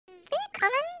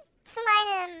willkommen zu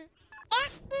meinem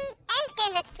ersten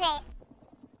Endgame Let's Play.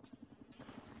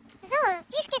 So,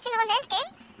 wir spielen jetzt eine Runde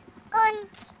Endgame und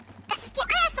das ist die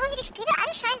allererste Runde, die ich spiele.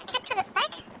 Anscheinend Capture the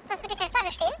Flag, sonst würde keine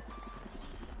Flagge stehen.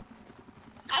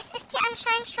 Es ist hier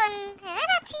anscheinend schon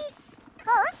relativ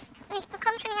groß und ich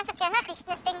bekomme schon die ganze Zeit Nachrichten,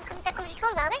 deswegen kommt dieser komische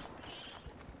Ton, glaube ich.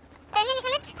 Nimm mich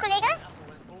mal mit, Kollege.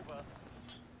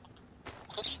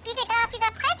 Ich spiele gerade auf dieser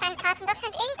Pipeline-Karte und das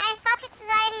scheint irgendein Fahrzeug zu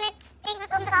sein mit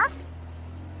irgendwas oben drauf.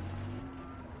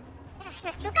 Ist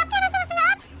das eine Flugabwehr oder sowas in der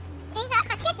Art? Irgendeine Art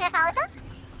Raketenwerferauto?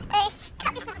 Ich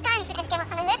hab mich noch gar nicht mit Endgame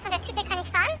auseinandergesetzt und der Typ hier kann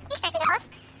nicht fahren. Ich steig wieder aus.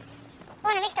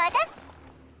 Ohne mich, Leute.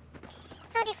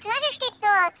 So, die Flagge steht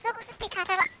dort. So groß ist die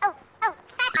Karte, aber... Oh,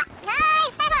 Sniper! Nein,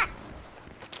 Sniper!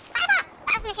 Sniper!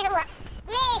 Lass mich in Ruhe.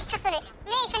 Nee, ich kriegst du nicht.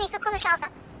 Nee, ich will nicht so komisch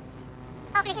aussehen.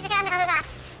 Hoffentlich ist er kein anderer Soldat.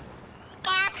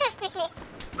 Er trifft mich nicht.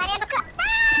 Weil er bekloppt.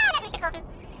 Ah, der hat mich getroffen.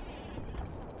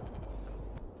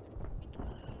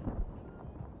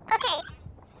 Okay.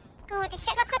 Gut, ich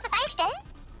werde mal kurz was einstellen.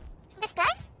 Bis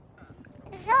gleich.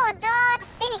 So, dort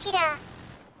bin ich wieder.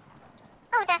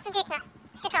 Oh, da ist ein Gegner.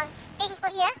 Hinter uns. Irgendwo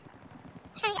hier.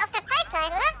 Wahrscheinlich auf der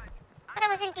Pipeline, oder? Oder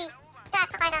wo sind die? Da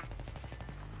ist doch einer.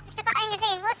 Ich hab noch einen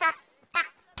gesehen. Wo ist er? Da.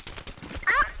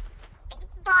 Ach.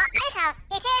 Boah, Alter.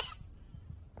 WTF.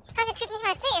 Ich kann den Typ nicht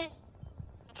mal sehen.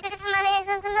 Jetzt hat er einfach mal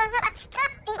so ein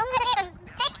 180-Grad-Ding umgedreht und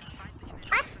weg.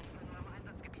 Krass.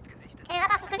 Der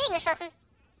hat auf den Kollegen geschossen.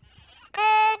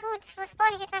 Gut. Wo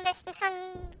spawn ich jetzt am besten? Schon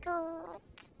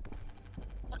gut.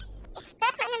 Ich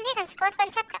bleib mal in einem leeren Squad, weil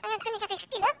ich habe gerade angekündigt, dass ich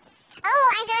spiele. Oh,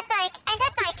 ein Dirtbike. Ein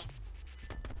Dirtbike.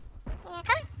 Ja,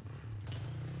 komm.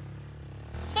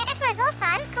 Ich werde erstmal so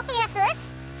fahren, gucken, wie das so ist.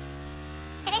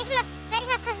 Dann werde ich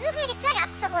mal versuchen, mir die Flagge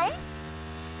abzuholen.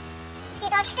 Die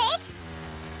dort steht.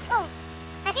 Oh.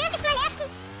 Mal sehen, ob ich meinen ersten...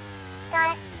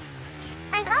 Toll.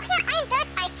 Man braucht ja einen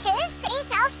Dirtbike-Kill für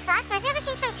irgendeinen Auftrag. Mal sehen, ob ich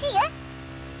ihn schon kriege.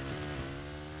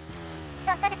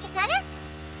 So, dort ist die Flagge.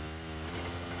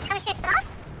 Habe ich jetzt drauf?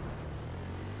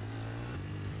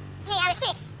 Nee, habe ich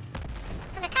nicht.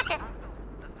 So eine Kacke.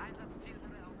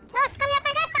 Los, komm hier auf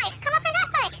mein Dirtbike. Komm auf mein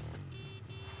Dirtbike.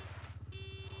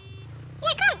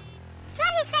 Hier, komm.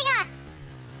 Flaggenträger.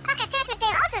 Ach, er fährt mit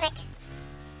dem Auto weg.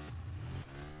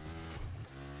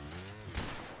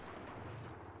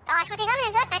 Oh, ich muss den noch mit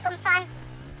dem Dirtbike umfahren.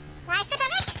 Na, jetzt wird er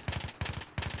weg.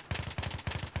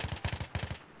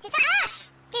 Dieser Arsch.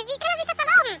 Wie kann er sich das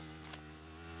erlauben?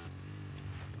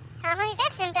 Aber muss ich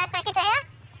selbst mit dem Dirtbike hinterher?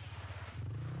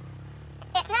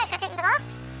 Wer ist denn da? Ist gerade hinten drauf?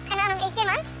 Keine Ahnung,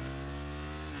 irgendjemand?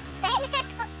 Da hinten fährt...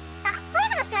 Ach,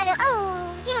 unsere Flagge.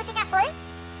 Oh, die muss ich abholen.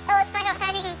 Oh, ist Flagge auf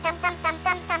da liegen. Tim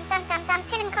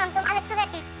kommt, um alle zu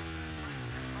retten.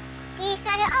 Die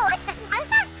Flagge... Oh, ist das ein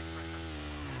Panzer?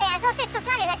 Ja, so viel zur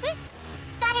Flagge retten.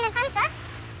 Flagge in den Panzer.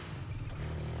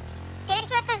 Den werde ich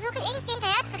mal versuchen, irgendwie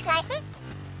hinterher zu schleichen.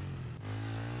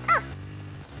 Oh.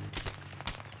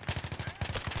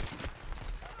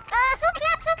 Oh, so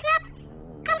knapp, so knapp.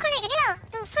 Komm, Kollege, genau.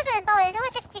 Du Fusselbowl, du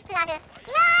holst jetzt die Flagge.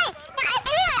 Nein!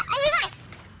 Ein Revive!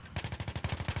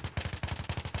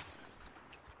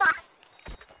 Boah.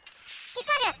 Die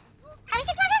Flagge. Habe ich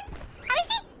die Flagge? Habe ich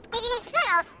sie? Nee, wie nehme ich die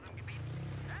Flagge auf?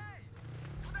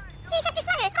 Hier, ich hab die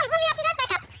Flagge. Komm, hol mich auf den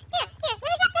Dirtbike ab. Hier, nimm mich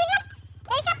mit.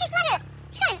 Ja, ich hab die Flagge.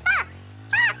 Schön, fahr.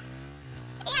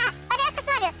 Ja, war die erste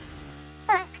Flagge.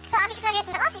 So, habe ich die Flagge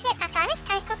hinten drauf? Ich sehe es gerade gar nicht.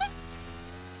 Kann ich gucken?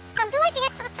 Komm, du holst sie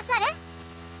jetzt zurück zur Flagge.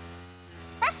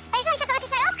 Was? Wieso? Ich hab doch die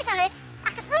Flagge aufgesammelt.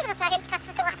 Ach, das ist unsere Flagge, die ich gerade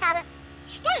zurückgebracht habe.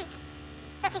 Stimmt.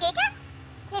 Ist das ein Gegner?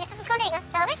 Nee, das ist ein Kollege,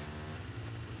 glaube ich.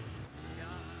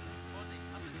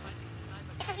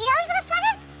 Ist das wieder unsere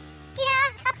Flagge? Die da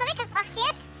gerade so weggebracht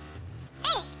wird?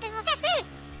 Ey, wo fährst du hin?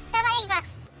 Da war irgendwas.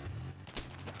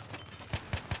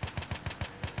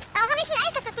 Warum habe ich einen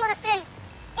Einflussmodus drin?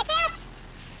 ETF!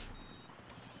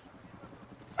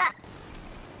 So.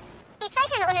 Wie zeige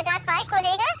ich eine Runde Dirtbike,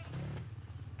 Kollege?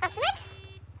 Kommst du mit?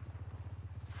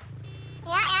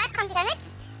 Ja, er kommt wieder mit.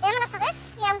 Wer immer das noch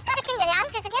ist, wir haben uns gerade kennengelernt.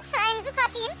 Wir sind jetzt schon ein super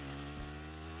Team.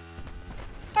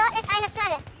 Dort ist eine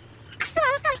Flagge. Ach so,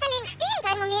 man muss glaube ich daneben stehen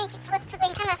bleiben, um die irgendwie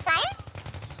zurückzubringen. Kann das sein?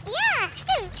 Ja,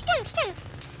 stimmt.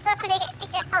 So, Kollege, ich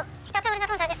glaube, der wurde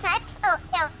gerade runtergesniped. Oh,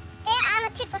 ja. Der arme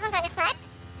Typ wird runtergesniped.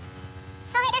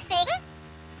 Sorry deswegen.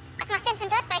 Was macht der mit dem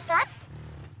Dirtbike dort?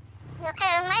 Ja,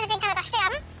 keine Ahnung, meinetwegen kann er da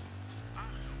sterben.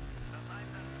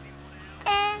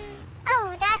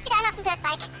 Oh, da ist wieder einer auf dem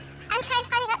Dirtbike. Anscheinend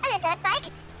fahren die gerade alle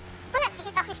Dirtbike. Wundert mich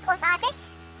jetzt auch nicht großartig.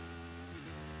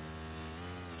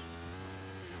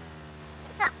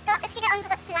 So, dort ist wieder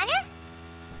unsere Flagge.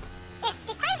 Jetzt ist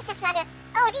die feindliche Flagge.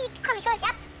 Oh, ich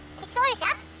hol dich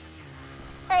ab.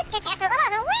 So, jetzt geht's erstmal rüber.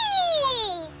 So,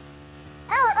 whee!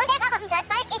 Oh, und er ist auch auf dem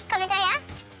Dirtbike. Ich komme hinterher.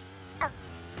 Oh,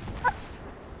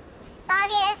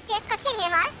 hier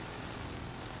mal.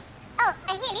 Oh,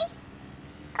 ein Heli.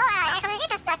 Oh, er repariert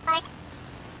das Dirtbike.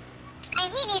 Ein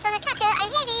Heli, so eine Kacke.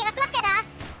 Ein Heli, was macht der da?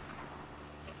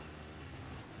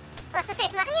 Was müssen wir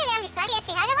jetzt machen hier? Wir haben die Flagge jetzt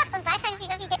hierher gebracht und weiter,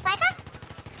 wie geht's weiter?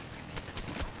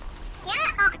 Ja,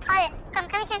 ach toll. Komm,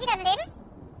 kann ich mal wiederbeleben?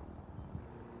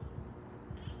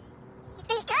 Jetzt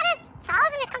bin ich gerade zu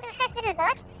Hause und jetzt kommt dieses scheiß Little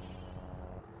Bird.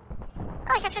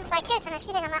 Oh, ich habe schon 2 Kills und habe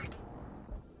viele gemacht.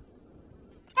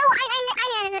 Oh, ein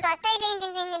Little Bird.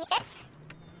 Den nehme ich jetzt.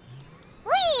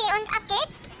 Hui, und ab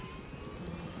geht's.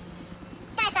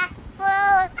 Da ist er.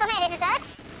 Wow, komm her, Little Bird.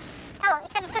 Oh,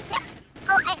 jetzt haben wir kurz gehabt.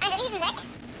 Oh, ein Riesenleck.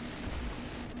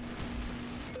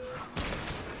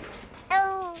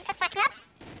 Oh, das war knapp.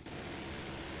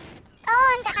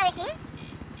 Und da habe ich ihn.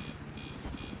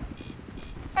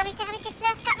 So, habe ich den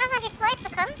Flash gerade nochmal deployed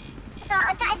bekommen. So,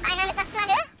 und da ist einer mit einer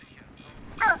Flagge.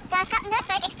 Oh, da ist gerade ein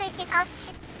Dirtbike explodiert, wie es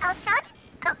ausschaut.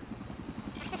 Oh,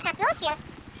 was ist gerade los hier?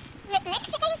 Mit Lex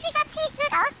sieht irgendwie gerade ziemlich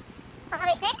blöd aus. Warum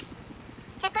habe ich Lex?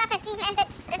 Ich habe gerade mit 7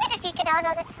 Mbits Battlefield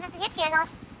gedownloadet. Was ist jetzt hier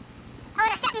los? Oh,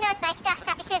 da fährt ein Dirtbike. Da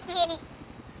schnapp ich mit dem Heli.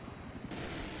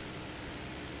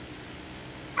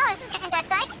 Oh, das ist gar kein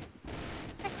Dirtbike.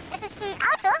 Es ist ein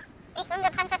Auto. Ein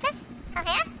ungepanzertes. Komm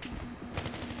her.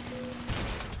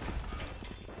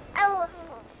 Oh,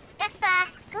 das war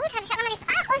gut. Habe ich auch nochmal die...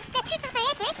 Ah, und der Typ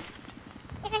repariert mich.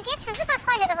 Wir sind jetzt schon super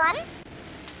Freunde geworden.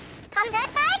 Komm,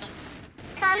 Dirtbike.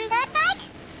 Komm, Dirtbike.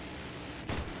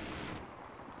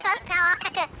 Komm. Oh,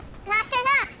 Kacke. Lass schnell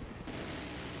nach.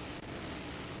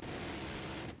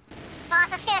 Boah,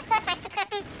 ist das schwer, das Dirtbike zu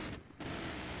treffen.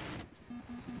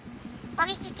 Boah,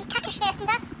 wie kacke schwer ist denn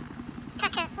das?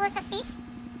 Kacke, wo ist das Viech?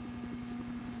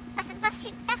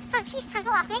 Was schießt von wo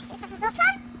auf mich? Ist das ein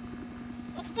Soflam?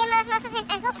 Ich gehe mal davon aus, dass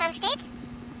hinten ein Soflam steht.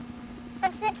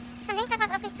 Sonst wird schon links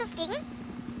etwas auf mich zufliegen.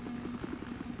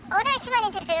 Oder ich habe mal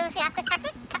den Entwicklungsweg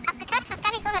abgekackt, was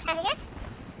gar nicht so wahrscheinlich ist.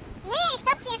 Nee, ich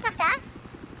glaube, sie ist noch da.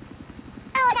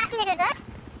 Oh, da ist ein Little Bird.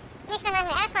 Mich mal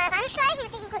dann erstmal ranschleichen,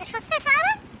 bis ich ein gutes Schussfeld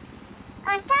habe.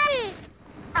 Und dann...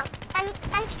 Oh,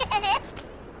 dann stirbt er selbst.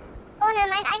 Ohne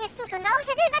mein eigenes Zutun. Warum ist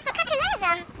der Little Bird so kacke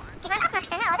langsam? Die waren auch mal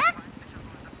schneller, oder?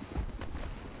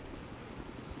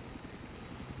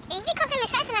 Irgendwie kommt er mir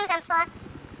scheiße langsam vor.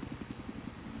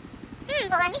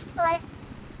 Woran liegt's wohl?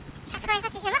 Ich weiß gar nicht,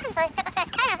 was ich hier machen soll. Ich glaube, das weiß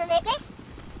keiner so wirklich.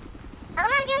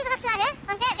 Warum haben wir unsere Flagge?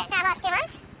 Und da läuft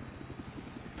jemand.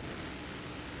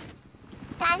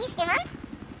 Da lief jemand.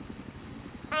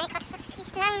 Mein Gott, ist das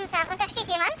Viech langsam. Und da steht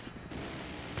jemand.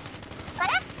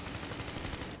 Oder?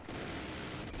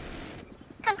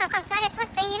 Komm, Flagge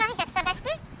zurückbringen. Wie mache ich jetzt am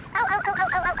besten? Oh,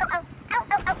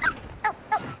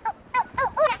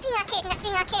 da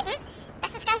fliegen Raketen.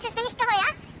 Das Ganze ist mir nicht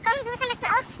geheuer. Komm, du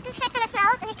steigst am besten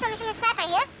aus und ich komme mich um den Sniper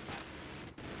hier.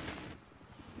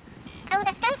 Oh,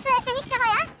 das Ganze ist mir nicht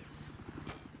geheuer.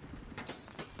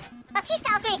 Was schießt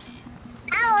da auf mich?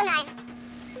 Oh, nein.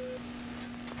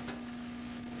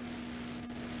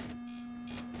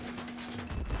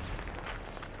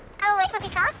 Oh, jetzt muss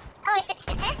ich raus. Oh, ich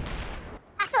bin, hä?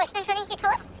 Achso, ich bin schon irgendwie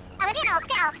tot. Aber der auch.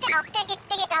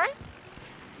 Der geht down.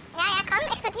 Ja, komm,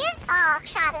 explodier. Oh,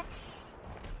 schade.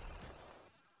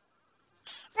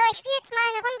 So, ich spiele jetzt mal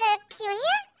eine Runde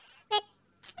Pionier mit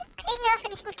irgendeiner Waffe,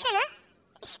 die ich gut kenne.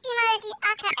 Ich spiele mal die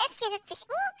AKS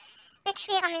 74U mit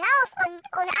schwerem Lauf und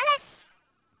ohne alles.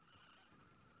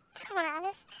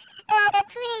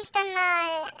 Dazu nehme ich dann mal...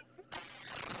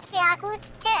 Ja gut,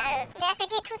 der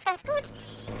RPG tut's ganz gut.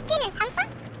 Geh in den Panzer.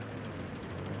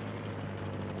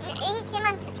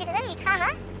 Irgendjemand ist hier drin, die Trama.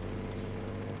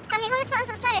 Komm, wir holen jetzt mal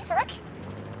unsere Flagge zurück.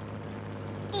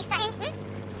 Die ist da hinten.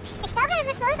 Ich glaube, wir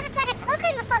müssen unsere Flagge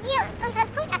zurückholen, bevor wir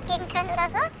unseren Punkt abgeben können oder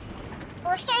so.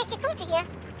 Wo stelle ich die Punkte hier?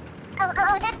 Oh,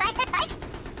 Dirtbike.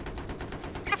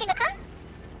 Hast du ihn bekommen?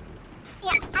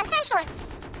 Ja, anscheinend schon.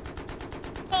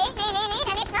 Nee,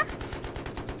 der lebt noch.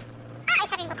 Ah,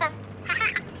 ich habe ihn bekommen. Haha.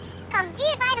 Komm,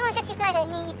 wir beide holen jetzt die Flagge.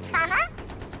 Nitrama.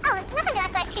 Oh, und noch ein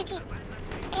Dirtbike-Typi.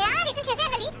 Ja, die sind hier sehr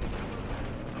beliebt.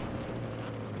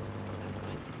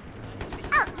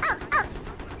 Oh,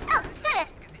 Flagge.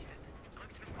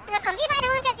 So, komm, wir beide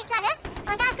holen jetzt die Flagge.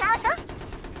 Und da ist ein Auto.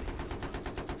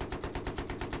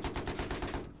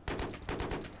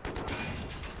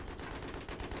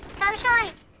 Komm schon.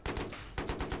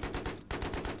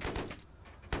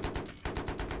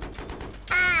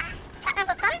 Hat man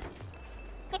bekommen?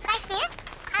 Jetzt reicht's mir.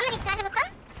 Haben wir die Flagge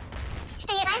bekommen?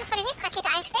 Schnell hier rein, bevor die nächste Rakete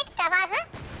einschlägt. Da war sie.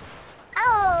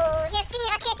 Oh, hier fliegen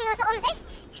die Raketen nur so um sich.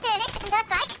 Schnell weg mit dem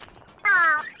Dirtbike.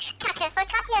 Oh, Kacke.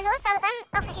 Wollte gerade wieder los, aber dann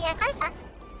auch durch ihren Panzer.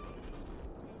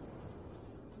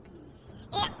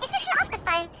 Ja, ist mir schon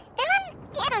aufgefallen. Wenn man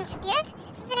die Add-ons spielt,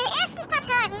 sind in den ersten paar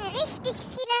Tagen richtig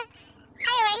viele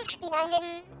Ranked-Spieler in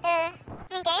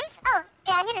den Games. Oh,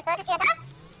 der Little Bird ist ja da.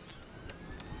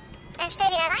 Dann stell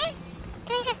wieder rein.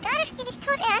 Übrigens, jetzt gerade spiele ich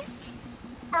todernst.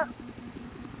 Oh.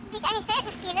 Wie ich eigentlich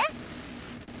selten spiele.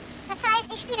 Das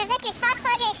heißt, ich spiele wirklich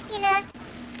Fahrzeuge, ich spiele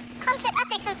komplett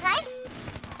abwechslungsreich.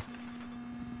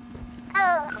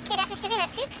 Oh, okay, der hat mich gesehen, der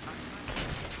Typ.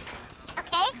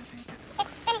 Okay.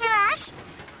 Jetzt bin ich am Arsch.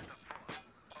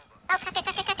 Oh, Kacke,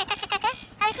 Kacke, Kacke, Kacke, Kacke.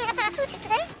 Habe ich einen Reparaturtyp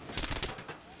drin?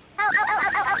 Oh, oh, oh,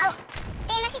 oh, oh, oh.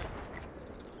 Den möchte ich...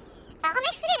 Warum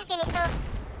explodiert das hier nicht so?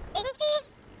 Irgendwie...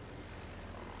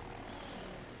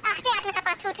 Ach, der hat einen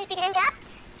Reparaturtyp drin gehabt.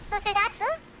 So viel dazu.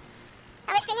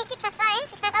 Aber ich bin irgendwie Platz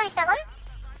 1. Ich weiß auch nicht warum.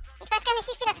 Ich weiß gar nicht,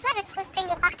 wie viel das Struggle zurückbringen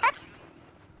gebracht hat.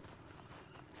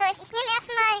 So, ich nehme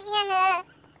erstmal hier eine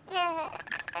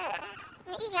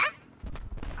Igla.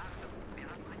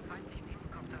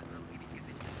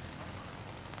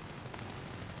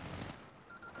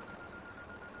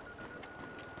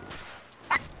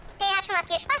 So, der hat schon mal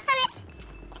viel Spaß damit.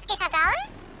 Jetzt geht er down.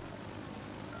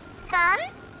 Komm.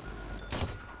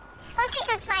 Und kriegt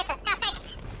eine zweite. Perfekt.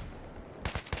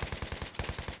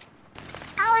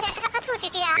 Oh, der hat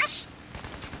Reparaturtyp wieder, Arsch.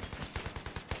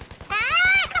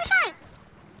 Ah, komm schon.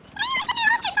 Ich hab ihn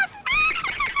rausgeschossen.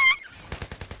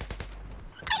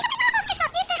 Ich hab ihn auch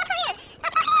rausgeschossen. Nicht schnell reparieren.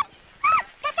 Reparieren. Oh,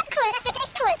 das wird cool. Das wird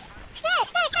echt cool. Schnell,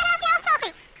 schnell. Keiner auf hier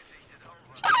auftauchen.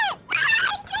 Schnell. Ah,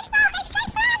 ich krieg's noch. Ich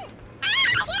krieg's an. Ah,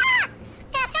 ja.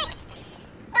 Perfekt.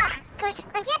 Ach, gut.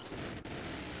 Und jetzt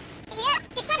hier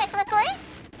die Flagge zurückholen.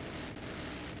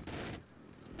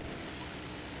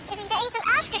 Der sich da irgend so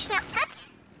einen Arsch geschnappt hat.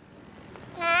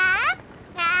 Na?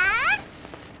 Na?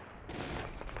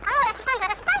 Oh, das ist ein Panzer,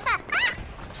 das ist ein Panzer! Ah!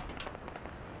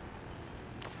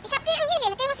 Ich hab deren Heli,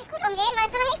 mit dem muss ich gut umgehen, weil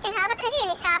solange ich den habe, können die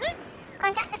ihn nicht haben.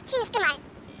 Und das ist ziemlich gemein.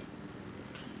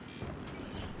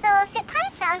 So, für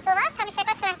Panzer und sowas habe ich ja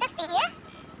Gott sei Dank das Ding hier.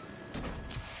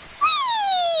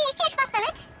 Hui! Viel Spaß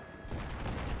damit!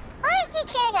 Und einen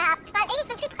Kill gehabt, weil irgend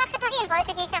so ein Typ gerade reparieren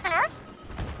wollte, gehe ich davon aus.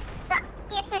 So,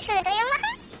 jetzt eine schöne Drehung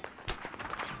machen.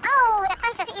 Oh, der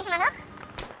Panzer sieht mich immer noch.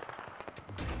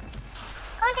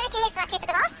 Und direkt die nächste Rakete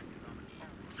drauf.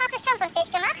 Fahrzeug kampfunfähig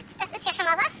gemacht. Das ist ja schon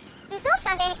mal was.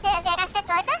 Insofern wäre ganz nett,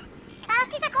 Leute. Gerade auf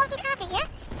dieser großen Karte hier.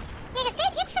 Mir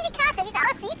gefällt jetzt schon die Karte, wie sie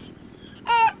aussieht.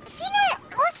 Viele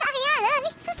große Areale,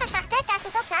 nicht zu verschachtelt. Da ist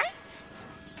ein Soflan.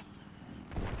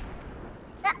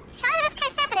 So, schade, dass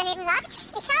kein Sniper daneben lag.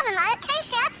 Ich habe mal, kein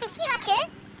Scherz, einen 4er-Kill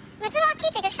mit so einer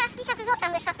Rakete geschafft, die ich auf den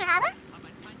Soflan geschossen habe.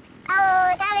 Oh,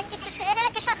 da wird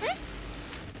geschossen.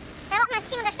 Da braucht man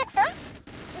Teamunterstützung.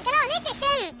 Genau, leg dich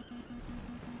hin.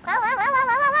 Wow, wow, wow, wow,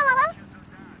 wow, wow, wow.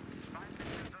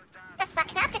 Das war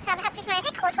knapp. Jetzt hat sich mein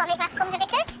Heckrotor mit was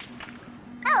rumgewickelt.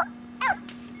 Oh, oh.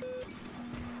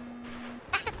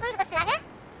 Ach, das ist unsere Flagge.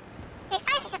 Ne,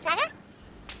 feindliche Flagge.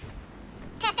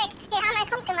 Perfekt, wir haben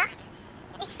einen Punkt gemacht.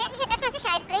 Ich werde mich jetzt erstmal in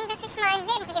Sicherheit bringen, bis sich mein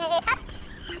Leben regeneriert hat.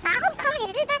 Warum kommen die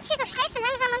Little Birds hier so scheiße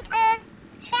langsam und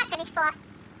schwerfällig vor?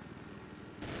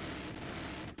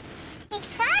 Ich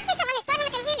frage mich, ob man die Flagge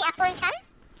mit dem Heli abholen kann.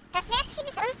 Das wäre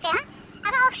ziemlich unfair,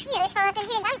 aber auch schwierig, weil man mit dem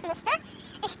Heli landen müsste.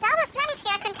 Ich glaube,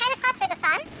 Flaggenträger können keine Fahrzeuge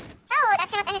fahren. Oh, da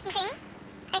ist jemand an diesem Ding.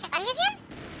 Kann ich das anvisieren?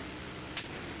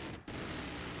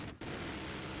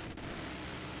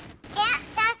 Ja,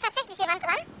 da ist tatsächlich jemand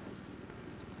dran.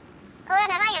 Oder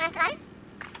da war jemand dran.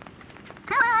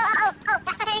 Oh, oh, oh, oh, oh,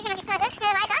 da verteidigt jemand die Flagge.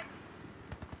 Schnell weiter.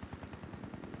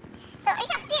 So, ich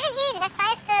habe deren Heli, das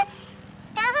heißt,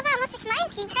 darüber muss sich mein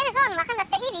Team keine Sorgen machen, dass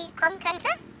der Heli kommen könnte.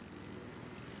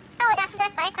 Oh, da ist ein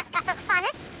Dirtbike, was gerade so gefahren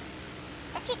ist.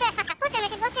 Das schießt er erstmal kaputt,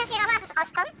 damit die Busse aus ihrer Basis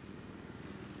rauskommen.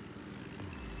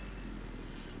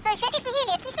 So, ich werde diesen Heli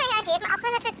jetzt nicht mehr hergeben, auch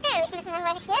wenn das Let's Play ein bisschen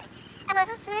langweilig wird. Aber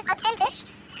es ist zumindest authentisch.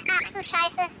 Ach du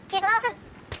Scheiße. Wir brauchen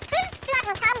 5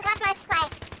 Flaggen und haben gerade mal 2.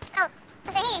 Oh,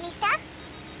 unser Heli liegt da.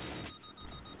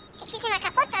 Ich schieße ihn mal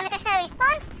kaputt, damit er schnell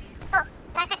respawnt. Oh,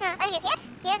 da hat jemand was anvisiert.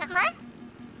 Hier, nochmal.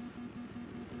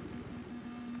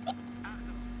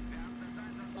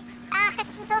 Ach, das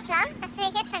ist ein Soflan. Das sehe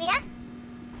ich jetzt schon wieder.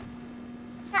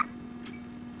 So.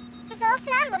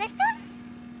 Soflan, wo bist du?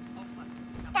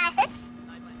 Da ist es.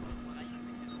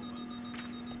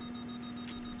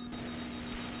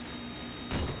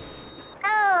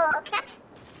 Oh, knapp.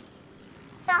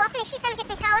 So, hoffentlich schießt er mich jetzt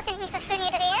nicht raus, wenn ich mich so schön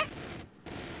hier drehe.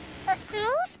 So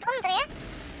smooth umdrehe.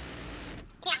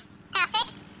 Ja,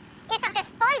 perfekt. Jetzt auch das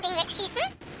Spawn-Ding wegschießen.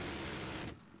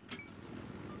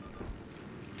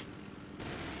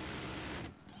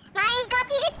 Mein Gott,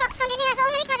 die Hitbox von den Dingern soll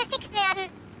unbedingt mal gefixt werden.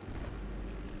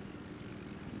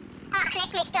 Ach,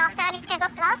 leck mich doch, da habe ich jetzt keinen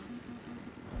Bock drauf.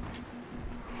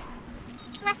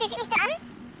 Was visiert mich da an?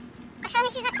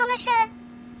 Wahrscheinlich dieser komische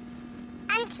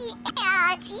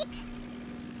Anti-Air-Jeep.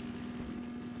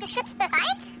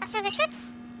 ein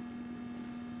Geschütz.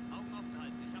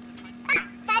 Ah,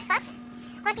 da ist was.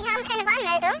 Und die haben keine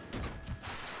Warnmeldung.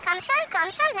 Komm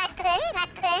schon, bleib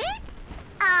drin.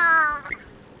 Oh.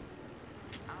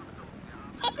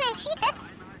 Hitman cheatet.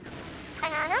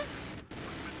 Keine Ahnung.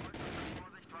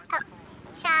 Oh,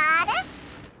 schade.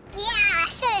 Ja,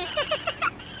 schön.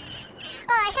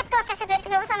 Oh, ich hab gehofft, dass er blöd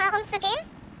genug ist, um mal rumzugehen.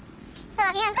 So,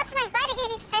 wir haben Gott sei Dank beide hier,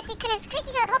 das heißt, sie können jetzt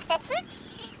richtig unter Druck setzen.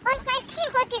 Und mein Team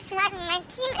holt die Flaggen. Mein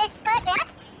Team ist Gold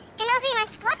wert. Genauso wie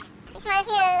mein Squad. Ich mal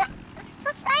hier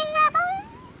Fuß einbauen.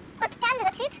 Und der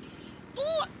andere Typ.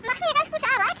 Die machen hier ganz gute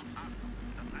Arbeit.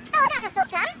 Oh, das ist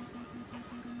Luftflammen.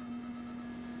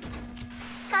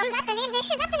 Komm, bleib daneben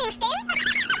stehen.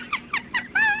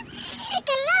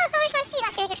 Genau so habe ich mein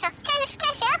Viererkill geschafft. Kein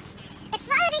Scherz. Es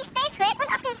war allerdings Space Rape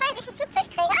und auf dem feindlichen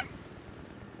Flugzeugträger.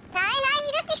 Nein,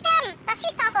 ihr dürft nicht sterben. Was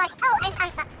schießt da auf euch? Oh, ein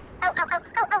Panzer. Oh,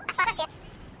 was war das jetzt?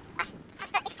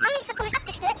 Ich bin nicht so komisch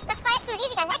abgestürzt. Das war jetzt ein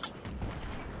riesiger Leck.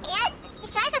 Ja,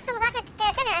 ich weiß, dass du gerade mit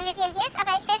der Stimme anvisieren wirst,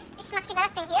 aber ich mach lieber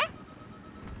das Ding hier.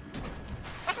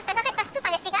 Das ist dann doch etwas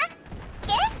zuverlässiger.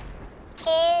 Kill.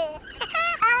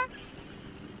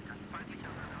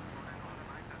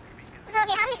 So,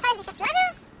 wir haben die feindliche Flagge.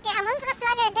 Wir haben unsere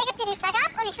Flagge. Der gibt dir die Flagge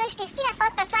ab und ich wünsche dir viel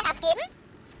Erfolg beim Flagge abgeben.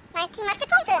 Mein Team hat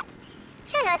gepunktet.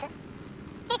 Schön, Leute.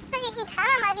 Jetzt bringe ich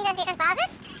Nitrana mal wieder in deren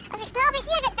Basis. Also ich glaube,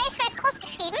 hier wird Base Rape groß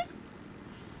geschrieben.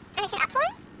 Kann ich ihn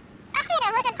abholen? Ach nee,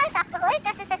 da wird der Panzer abgeholt.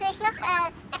 Das ist natürlich noch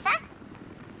besser.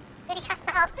 Würde ich fast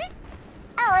behaupten.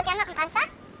 Oh, die haben noch einen Panzer.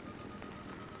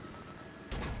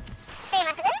 Ist da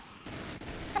jemand drin?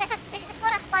 Oder ist wo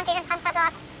das spawnt, deren Panzer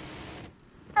dort?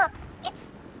 Oh, jetzt.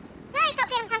 Na, ich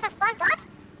glaube, deren Panzer spawnt dort.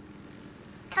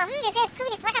 Komm, wir sehen jetzt zu,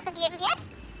 wie die Flagge abgegeben wird.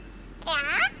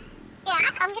 Ja,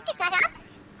 komm, gib die Flagge ab.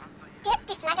 Gib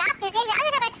die Flagge ab, wir sehen wir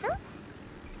alle dabei zu.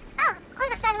 Oh,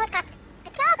 unsere Flagge wird gerade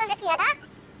geklaut und ist wieder da.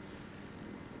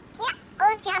 Ja,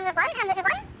 und wir haben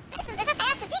gewonnen, Ist das der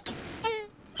erste Sieg im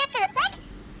Capture the Flag?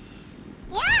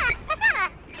 Ja, das war er.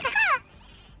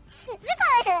 Super,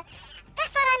 Leute. Das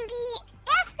war dann die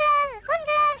erste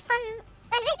Runde von,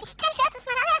 wirklich kein Scherz, das ist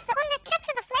meine allererste Runde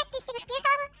Capture the Flag, die ich hier gespielt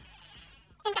habe.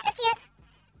 In Battlefield.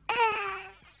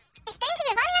 Ich denke,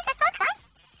 wir waren ganz erfolgreich.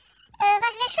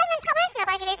 Weil wir schon ein paar Freunden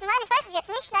dabei gewesen waren. Ich weiß es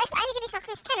jetzt nicht. Vielleicht einige, die ich noch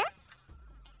nicht kenne.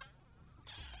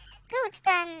 Gut,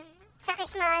 dann sag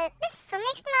ich mal bis zum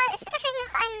nächsten Mal. Es wird wahrscheinlich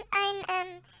noch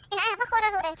in einer Woche oder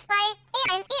so oder in in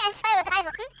 2 oder 3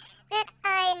 Wochen wird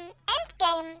ein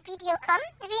Endgame-Video kommen.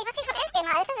 Was ich von Endgame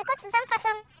halte. Eine kurze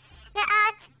Zusammenfassung. Eine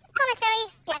Art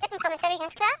Commentary. Ja, wird ein Commentary,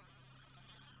 ganz klar.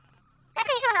 Da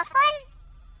kann ich schon mal drauf freuen.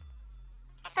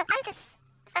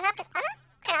 Verbranntes Banner?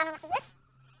 Keine Ahnung, was das ist.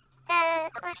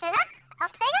 Guck mal schnell nach.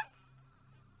 Aufträge?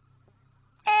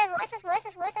 Wo ist es?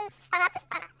 Verbranntes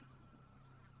Banner.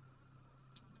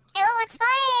 Euro 2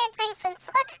 bringt 5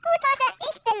 zurück. Gut, Leute,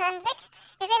 ich bin dann weg.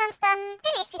 Wir sehen uns dann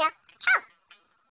demnächst wieder. Ciao.